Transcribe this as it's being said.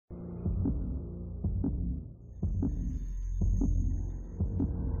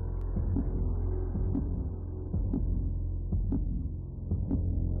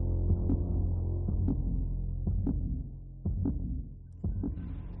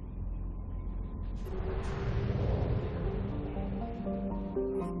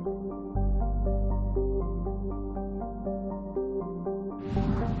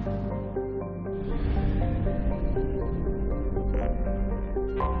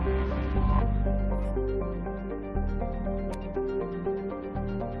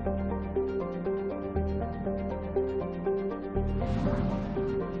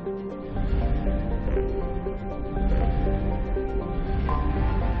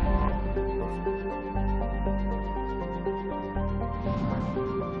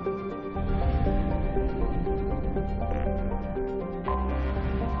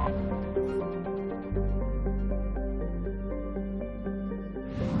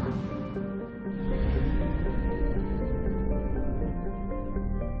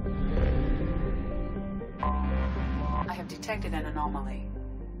I have detected an anomaly.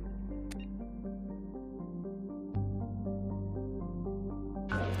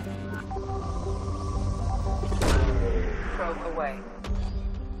 Probe away.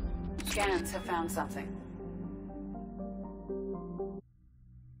 Scans have found something.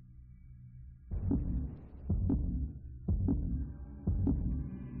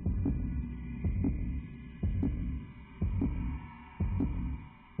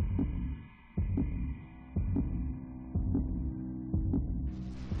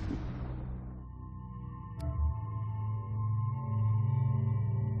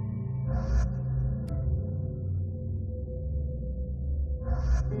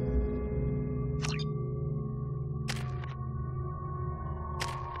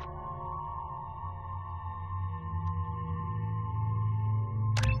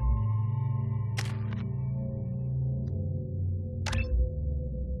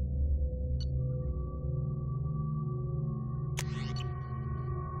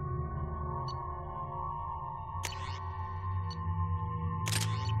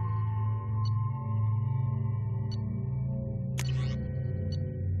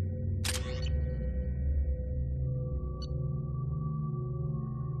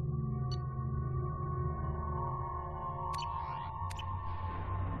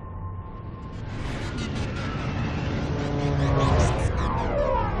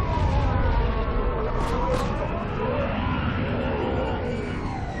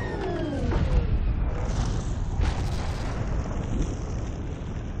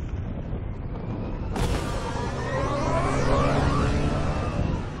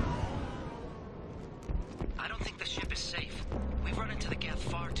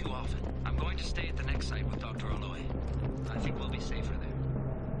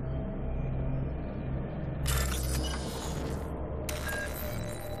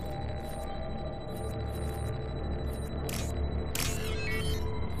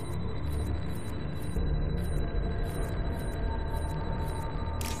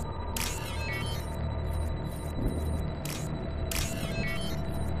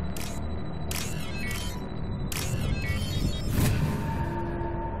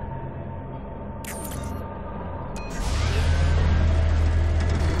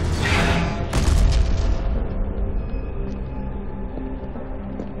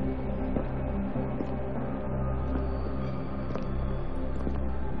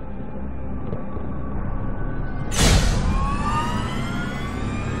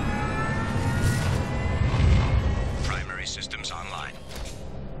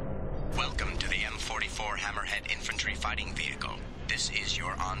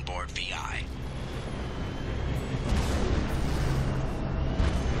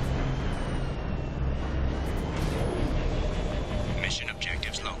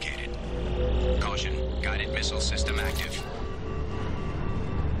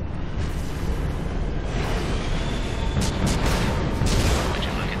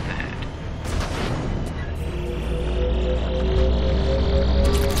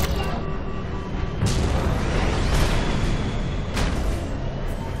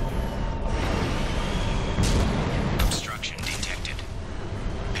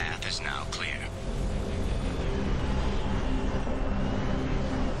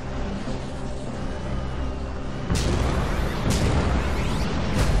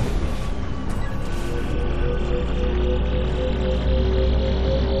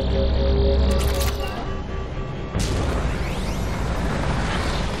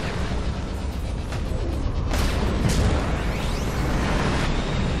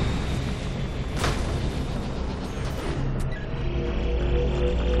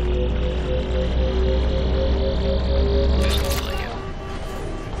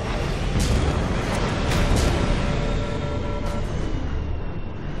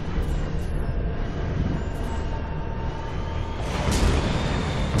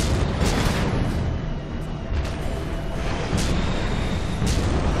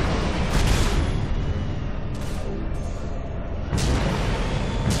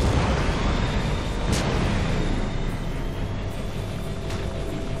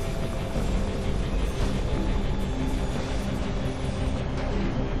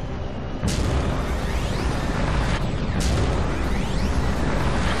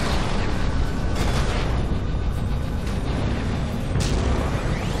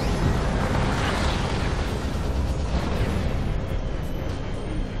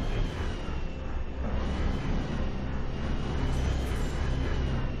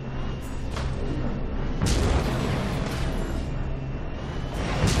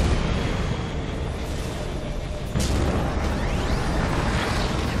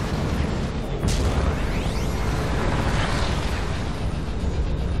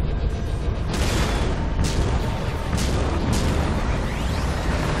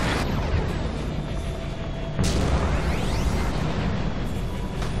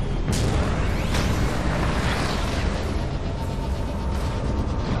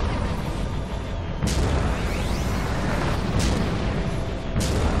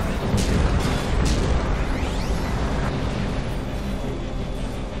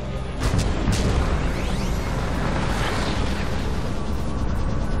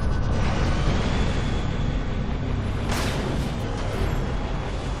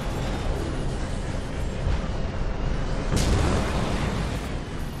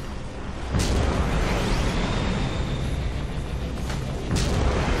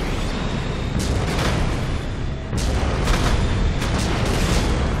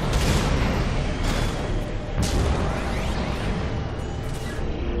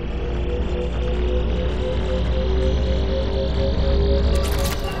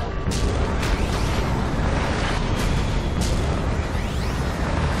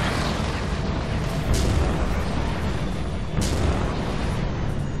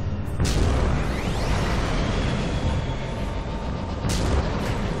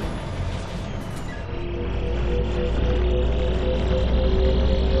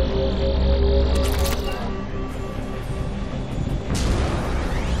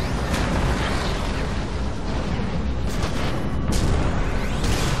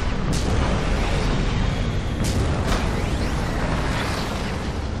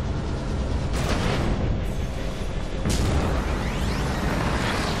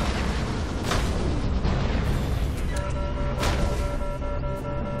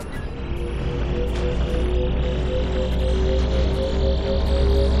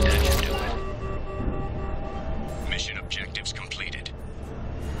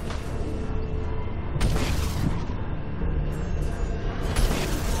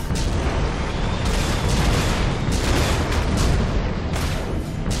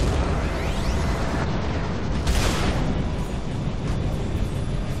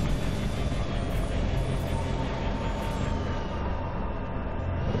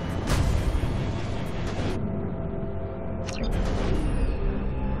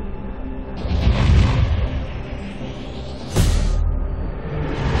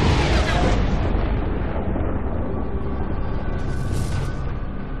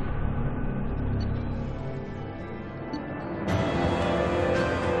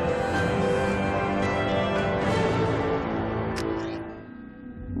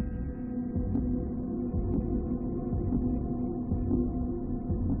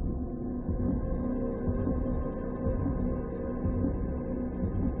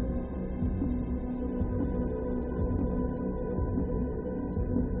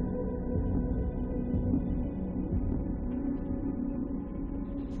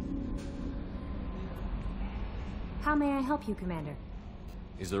 may I help you, Commander?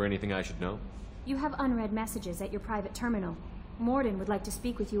 Is there anything I should know? You have unread messages at your private terminal. Morden would like to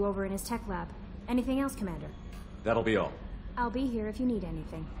speak with you over in his tech lab. Anything else, Commander? That'll be all. I'll be here if you need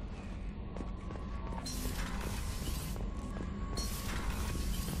anything.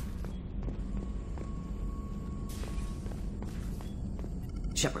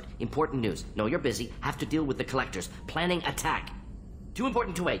 Shepard, important news. Know you're busy. Have to deal with the collectors. Planning attack. Too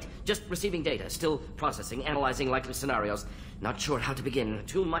important to wait. Just receiving data. Still processing, analyzing likely scenarios. Not sure how to begin.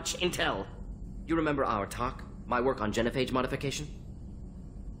 Too much intel. You remember our talk? My work on genophage modification?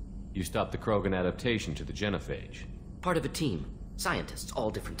 You stopped the Krogan adaptation to the genophage. Part of a team. Scientists, all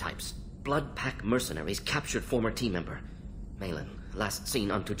different types. Blood Pack mercenaries captured former team member. Malin, last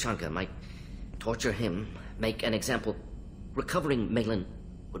seen on Tuchanka, might torture him, make an example. Recovering Malin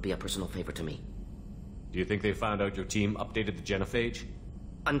would be a personal favor to me. Do you think they found out your team updated the genophage?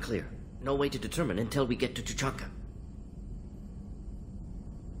 Unclear. No way to determine until we get to Tuchanka.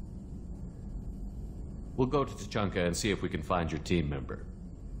 We'll go to Tuchanka and see if we can find your team member.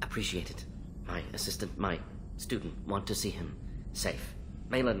 Appreciate it. My assistant, my student, want to see him safe.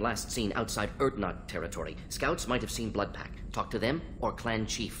 Malin last seen outside Erdnot territory. Scouts might have seen Blood Pack. Talk to them or clan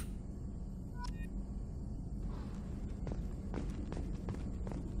chief.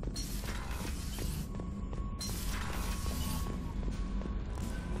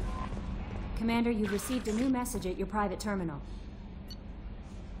 Commander, you've received a new message at your private terminal.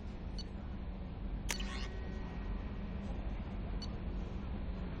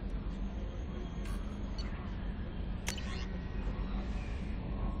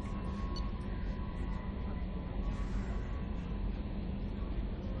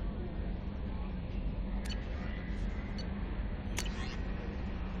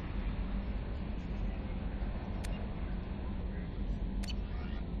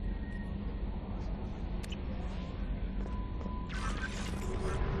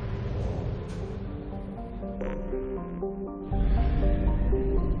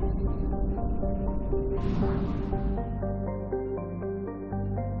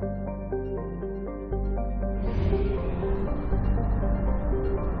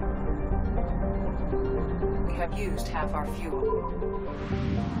 We have used half our fuel.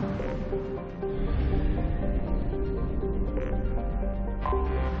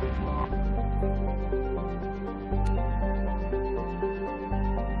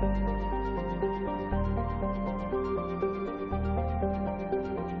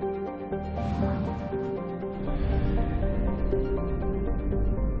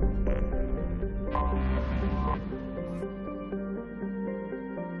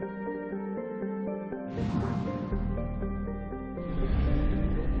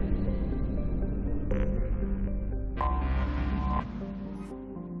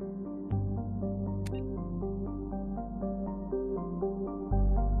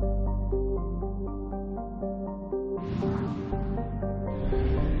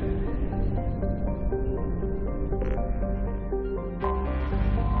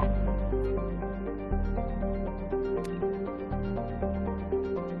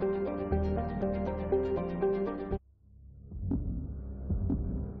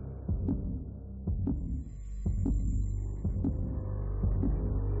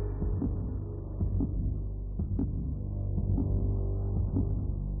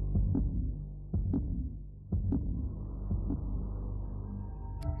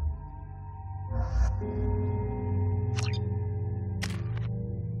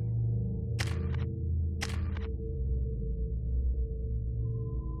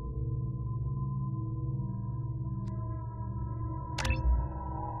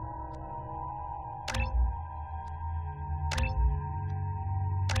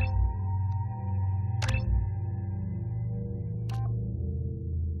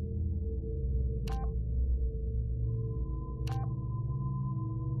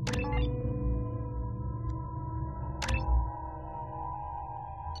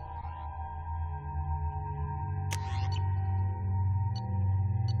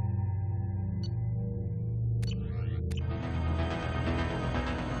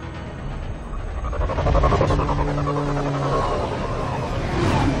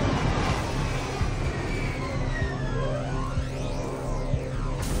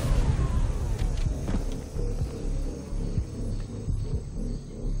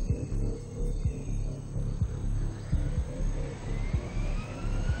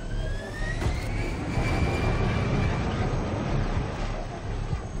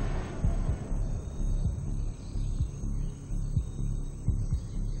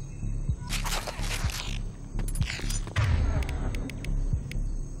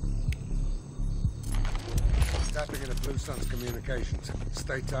 Blue Sun's communications.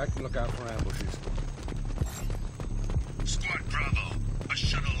 Stay tight and look out for ambushes. Squad Bravo, a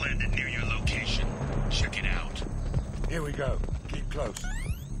shuttle landed near your location. Check it out. Here we go. Keep close.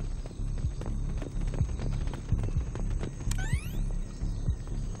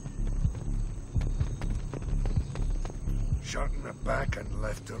 Shot in the back and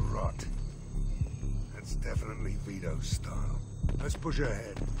left to rot. That's definitely Vito's style. Let's push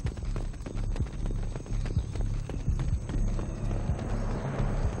ahead.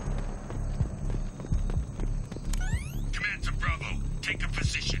 Command to Bravo, take a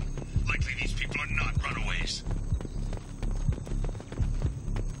position. Likely these people are not runaways.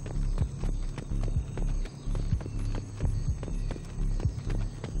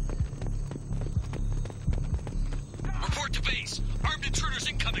 Report to base. Armed intruders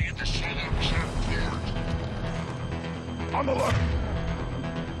incoming at the On the left!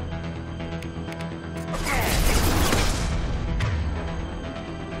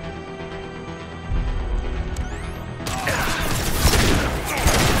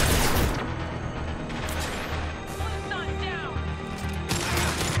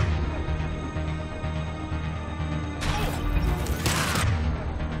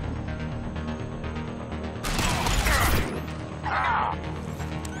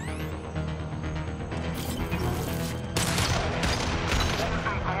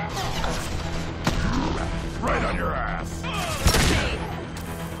 Right on your ass!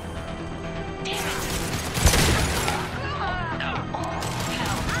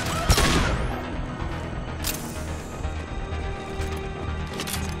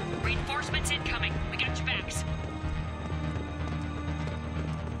 Reinforcements incoming. We got your backs.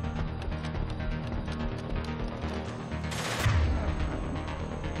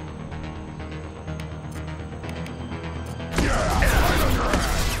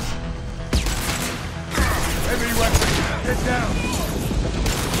 Heavy weapon! Get down!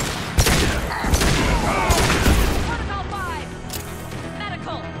 Protocol 5.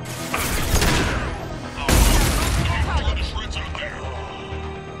 Medical.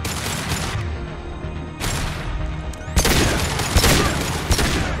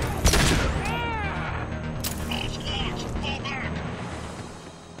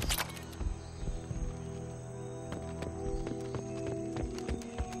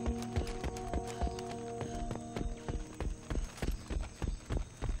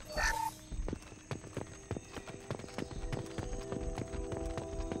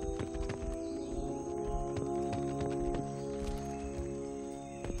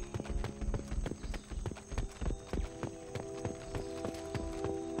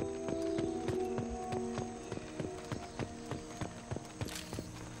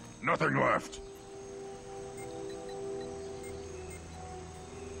 Nothing left.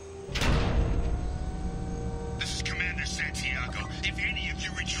 This is Commander Santiago. If any of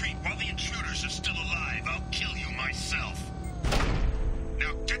you retreat while the intruders are still alive, I'll kill you myself.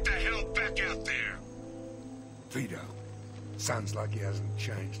 Now get the hell back out there. Vito. Sounds like he hasn't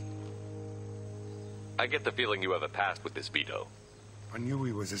changed. I get the feeling you have a past with this Vito. I knew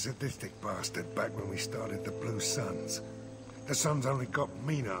he was a sadistic bastard back when we started the Blue Suns. The Suns only got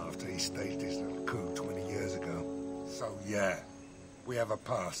meaner after he staged his little coup 20 years ago. So yeah, we have a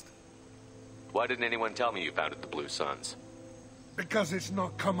past. Why didn't anyone tell me you founded the Blue Suns? Because it's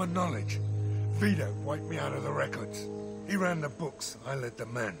not common knowledge. Vito wiped me out of the records. He ran the books, I led the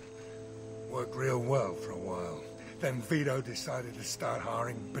men. Worked real well for a while. Then Vito decided to start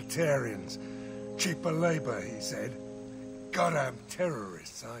hiring Batarians. Cheaper labor, he said. Goddamn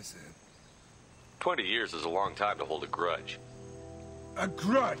terrorists, I said. 20 years is a long time to hold a grudge. A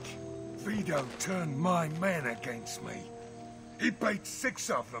grudge? Vito turned my men against me. He paid 6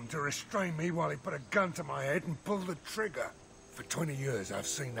 of them to restrain me while he put a gun to my head and pulled the trigger. For 20 years, I've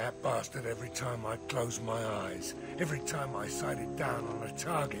seen that bastard every time I closed my eyes. Every time I sighted down on a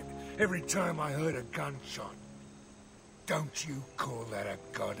target. Every time I heard a gunshot. Don't you call that a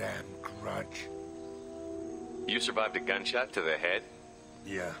goddamn grudge? You survived a gunshot to the head?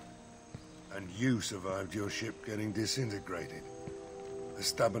 Yeah. And you survived your ship getting disintegrated. A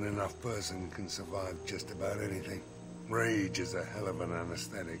stubborn enough person can survive just about anything. Rage is a hell of an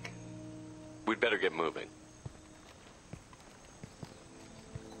anesthetic. We'd better get moving.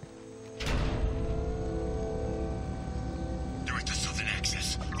 They're at the southern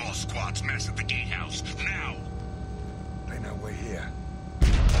axis. All squads mass at the gatehouse. Now! They know we're here.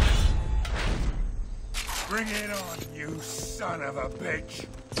 Bring it on, you son of a bitch!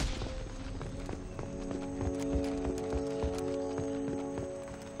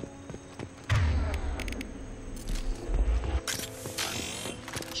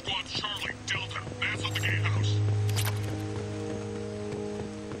 Squad Charlie, Delta, mass at the gatehouse.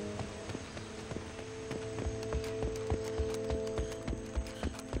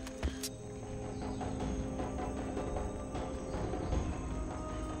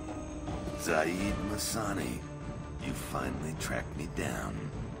 Zaid Masani, you finally tracked me down.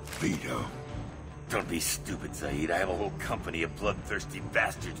 Vito. Don't be stupid, Zaid. I have a whole company of bloodthirsty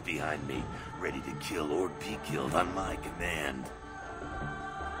bastards behind me, ready to kill or be killed on my command.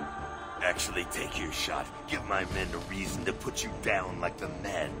 Actually, take your shot. Give my men a reason to put you down like the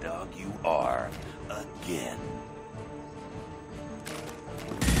mad dog you are. Again.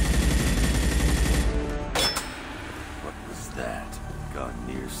 What was that? Gone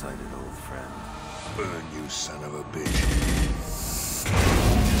nearsighted, old friend. Burn, you son of a bitch.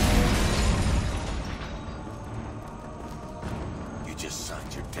 You just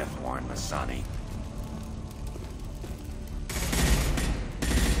signed your death warrant, Masani.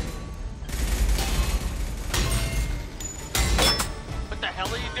 What the hell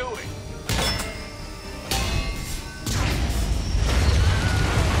are you doing?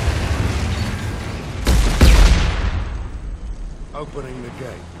 Opening the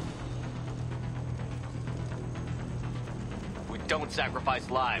gate. We don't sacrifice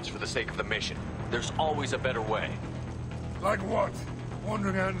lives for the sake of the mission. There's always a better way. Like what?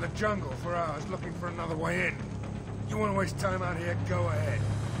 Wandering out in the jungle for hours looking for another way in. You want to waste time out here? Go ahead.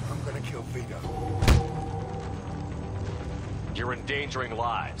 I'm gonna kill Vito. You're endangering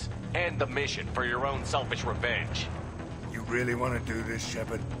lives and the mission for your own selfish revenge. You really want to do this,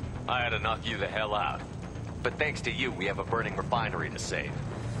 Shepard? I had to knock you the hell out. But thanks to you, we have a burning refinery to save.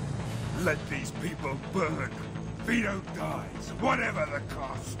 Let these people burn. Vito dies, whatever the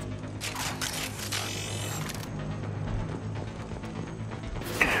cost.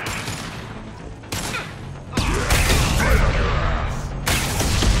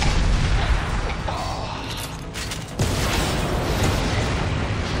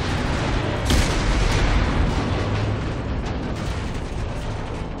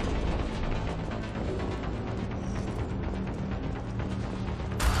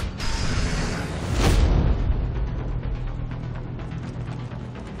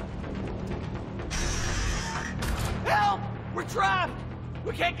 We're trapped!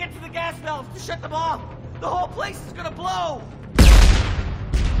 We can't get to the gas valves to shut them off! The whole place is gonna blow!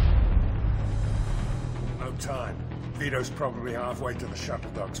 No time. Vito's probably halfway to the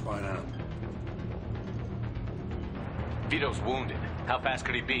shuttle docks by now. Vito's wounded. How fast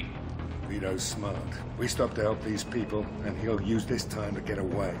could he be? Vito's smart. We stop to help these people, and he'll use this time to get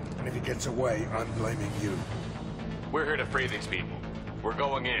away. And if he gets away, I'm blaming you. We're here to free these people. We're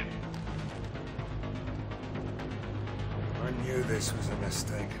going in. I knew this was a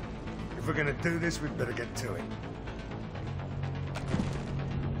mistake. If we're gonna do this, we'd better get to it.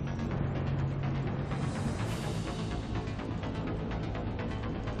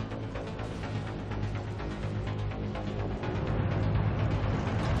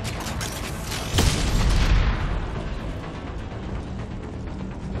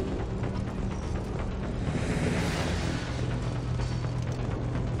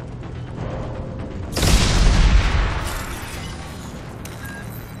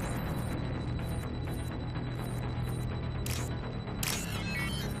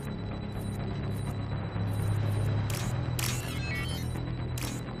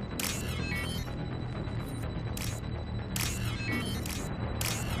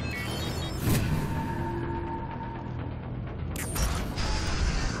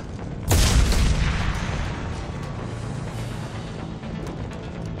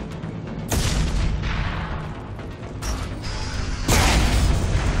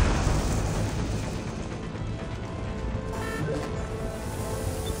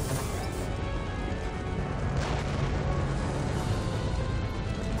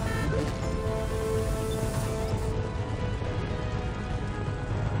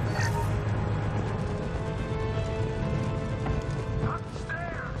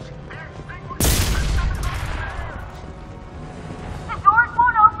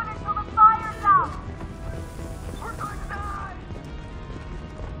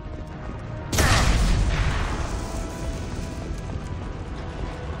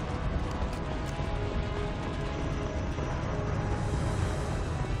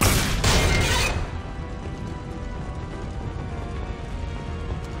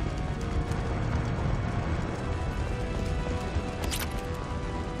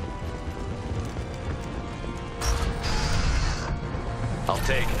 I'll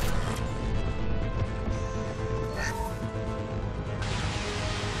take it.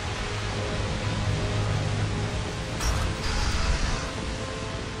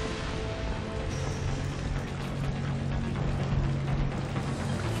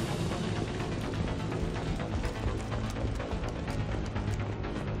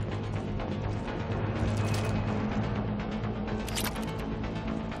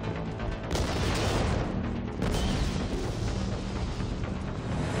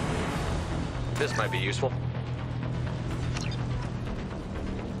 This might be useful.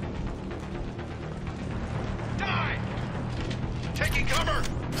 Die! Taking cover!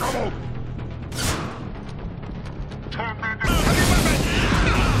 Trouble!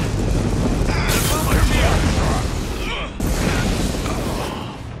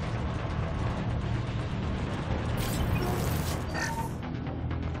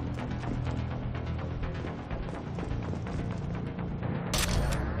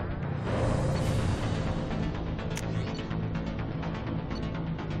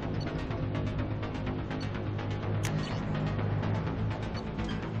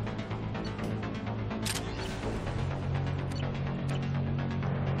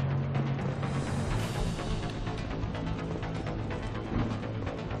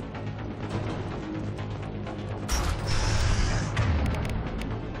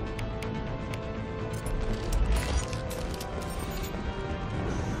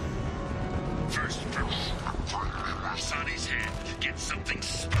 Sonny's head. Get something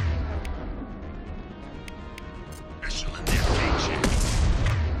special in their paycheck.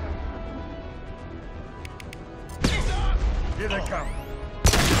 Here they come.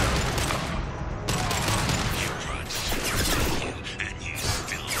 You run, and you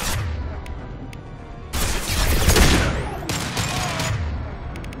still.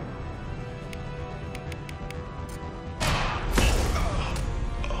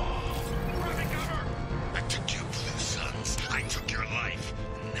 I took your blue sons. I took your life.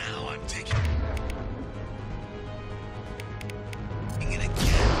 Now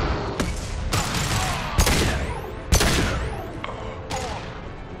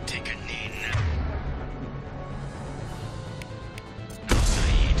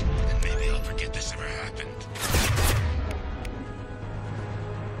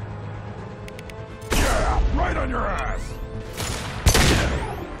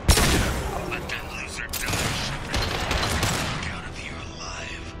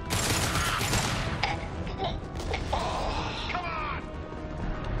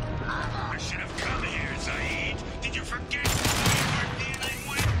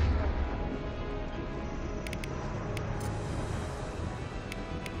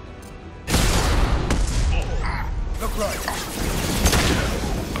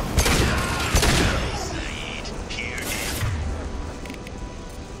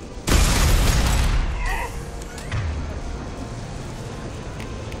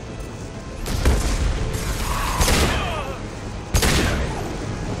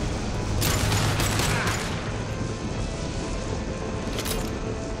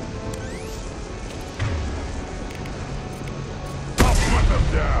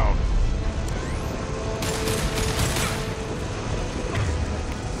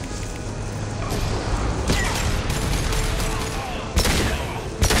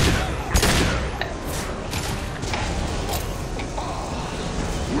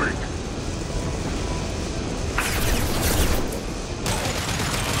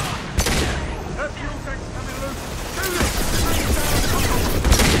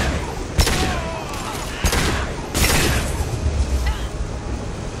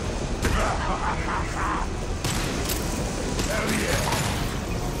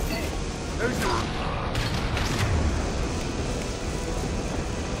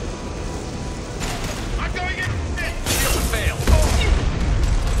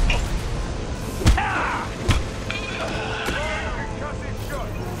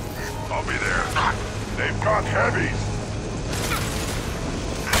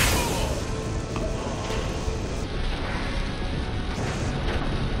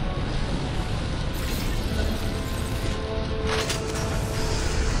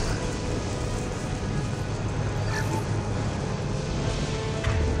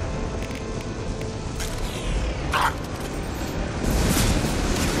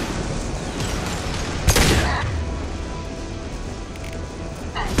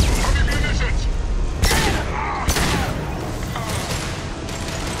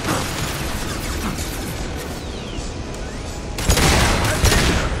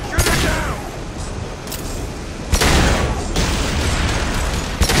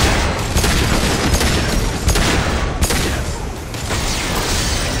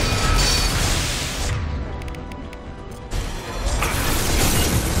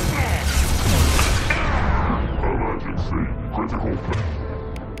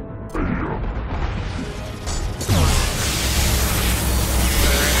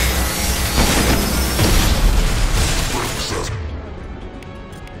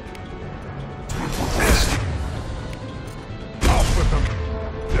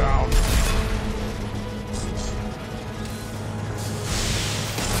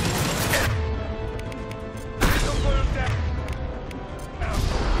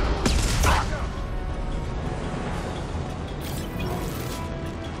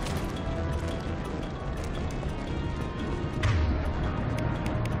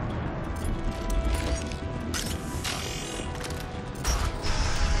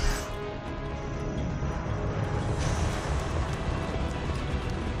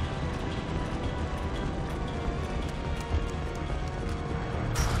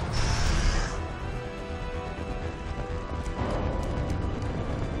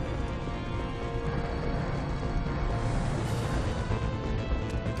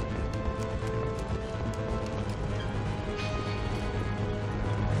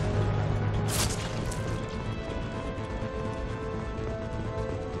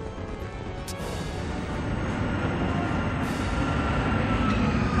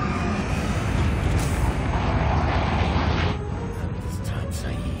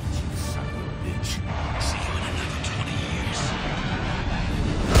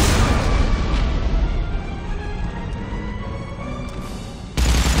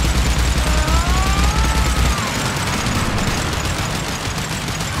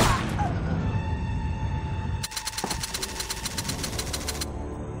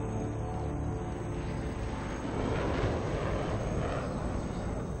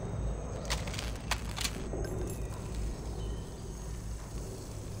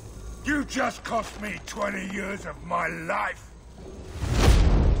You just cost me 20 years of my life.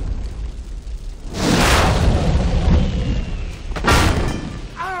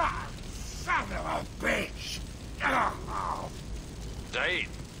 Ah, son of a bitch! Oh. Zaid,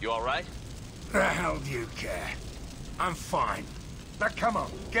 you alright? The hell do you care? I'm fine. Now come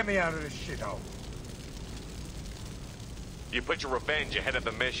on, get me out of this shithole. You put your revenge ahead of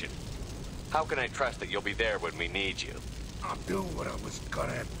the mission. How can I trust that you'll be there when we need you? I'll do what I was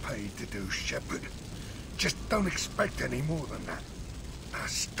gonna have paid to do, Shepard. Just don't expect any more than that. Now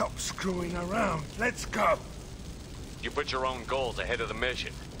stop screwing around. Let's go. You put your own goals ahead of the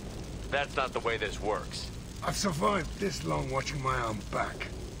mission. That's not the way this works. I've survived this long watching my own back.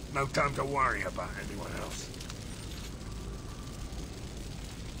 No time to worry about anyone else.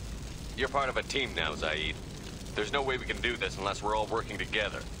 You're part of a team now, Zaid. There's no way we can do this unless we're all working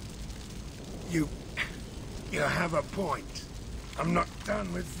together. You have a point. I'm not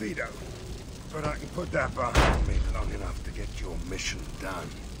done with Vito. But I can put that behind me long enough to get your mission done.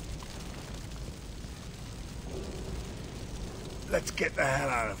 Let's get the hell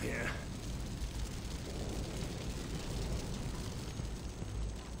out of here.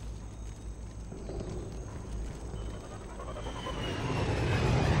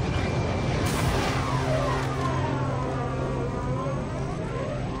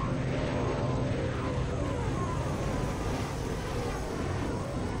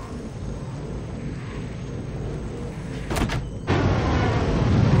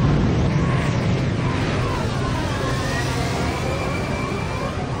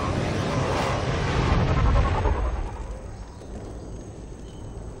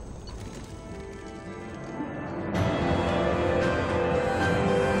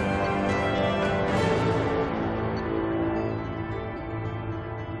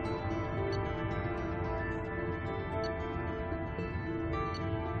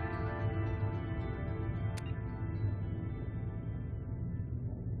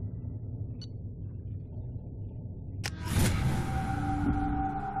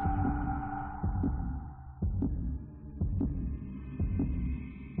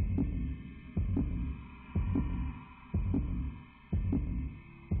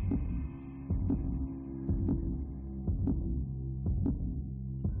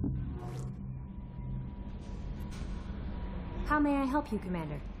 How may I help you,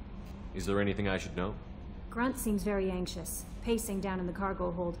 Commander? Is there anything I should know? Grunt seems very anxious, pacing down in the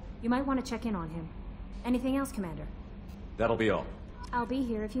cargo hold. You might want to check in on him. Anything else, Commander? That'll be all. I'll be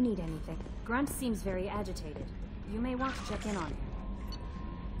here if you need anything. Grunt seems very agitated. You may want to check in on him.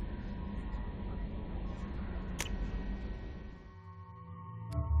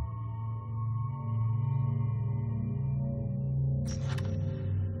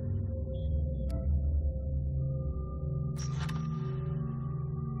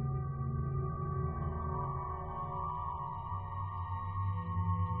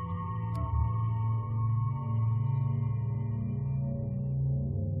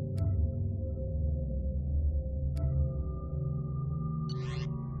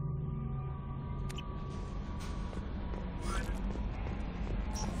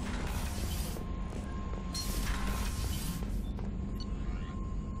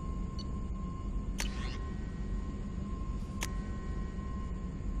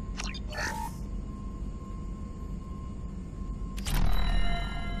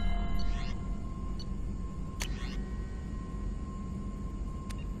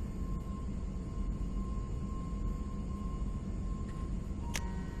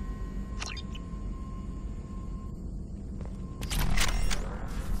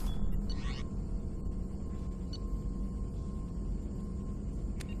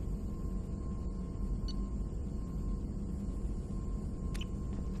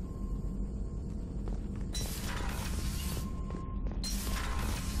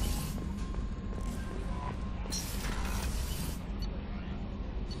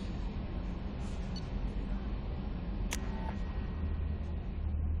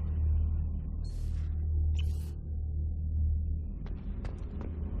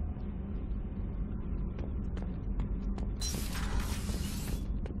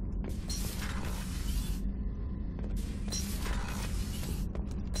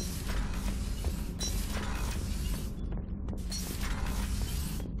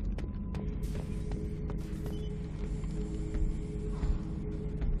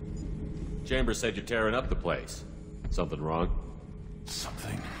 Chambers said you're tearing up the place. Something wrong?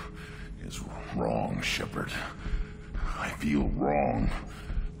 Something is wrong, Shepard. I feel wrong.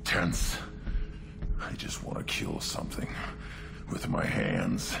 Tense. I just want to kill something. With my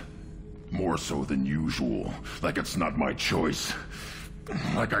hands. More so than usual. Like it's not my choice.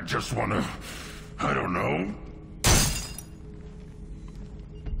 Like I just wanna... I don't know.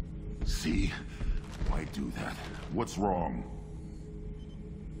 See? Why do that? What's wrong?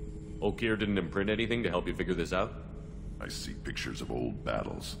 Okir didn't imprint anything to help you figure this out? I see pictures of old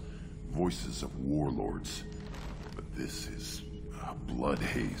battles, voices of warlords. But this is a blood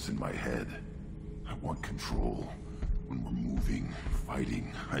haze in my head. I want control. When we're moving,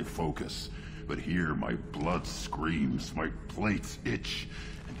 fighting, I focus. But here my blood screams, my plates itch,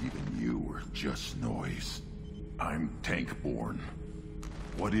 and even you are just noise. I'm tank-born.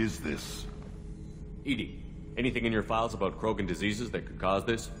 What is this? Edie, anything in your files about Krogan diseases that could cause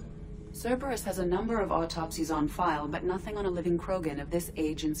this? Cerberus has a number of autopsies on file, but nothing on a living Krogan of this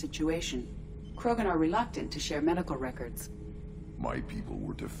age and situation. Krogan are reluctant to share medical records. My people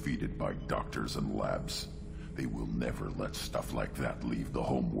were defeated by doctors and labs. They will never let stuff like that leave the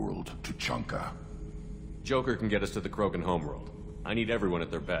homeworld to Chunka. Joker can get us to the Krogan homeworld. I need everyone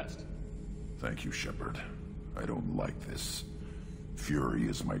at their best. Thank you, Shepard. I don't like this. Fury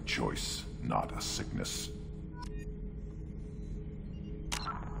is my choice, not a sickness.